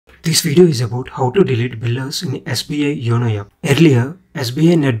This video is about how to delete billers in SBI Yono app. Earlier,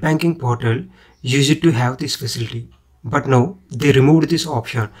 SBI Net Banking portal used to have this facility, but now they removed this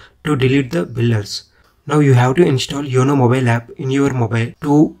option to delete the billers. Now you have to install Yono mobile app in your mobile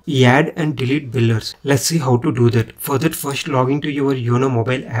to add and delete billers. Let's see how to do that. For that, first log into your Yono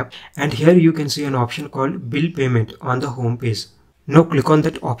mobile app, and here you can see an option called bill payment on the home page. Now click on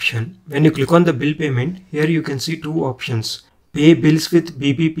that option. When you click on the bill payment, here you can see two options. Pay bills with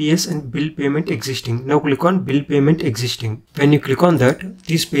BBPS and bill payment existing. Now click on bill payment existing. When you click on that,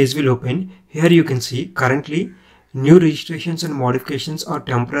 this page will open. Here you can see currently new registrations and modifications are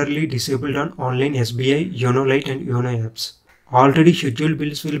temporarily disabled on online SBI, Yono Lite and Yono apps. Already scheduled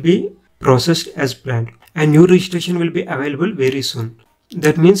bills will be processed as planned and new registration will be available very soon.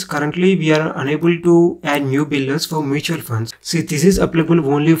 That means currently we are unable to add new billers for mutual funds. See, this is applicable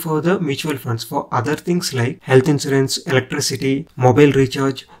only for the mutual funds. For other things like health insurance, electricity, mobile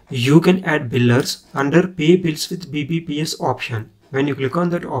recharge, you can add billers under pay bills with BBPS option. When you click on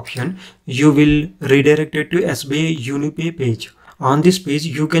that option, you will redirect it to SBI Unipay page. On this page,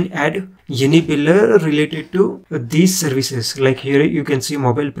 you can add any biller related to these services. Like here, you can see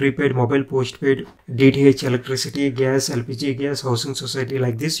mobile prepaid, mobile postpaid, DTH, electricity, gas, LPG gas, housing society.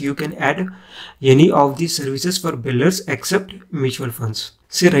 Like this, you can add any of these services for billers except mutual funds.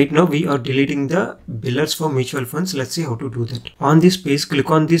 See, right now we are deleting the billers for mutual funds. Let's see how to do that. On this page, click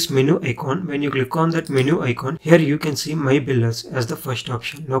on this menu icon. When you click on that menu icon, here you can see my billers as the first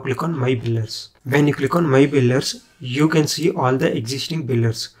option. Now click on my billers. When you click on my billers, you can see all the existing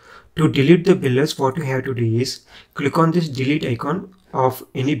billers. To delete the billers, what you have to do is click on this delete icon of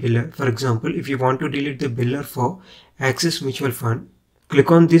any biller. For example, if you want to delete the biller for Axis Mutual Fund, click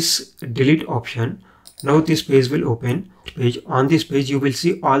on this delete option. Now this page will open. On this page, you will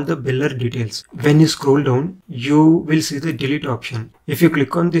see all the biller details. When you scroll down, you will see the delete option. If you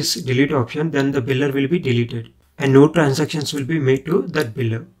click on this delete option, then the biller will be deleted and no transactions will be made to that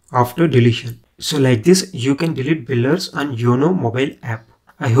biller after deletion. So like this, you can delete billers on Yono mobile app.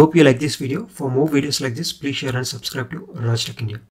 I hope you like this video. For more videos like this, please share and subscribe to Raj Tech India.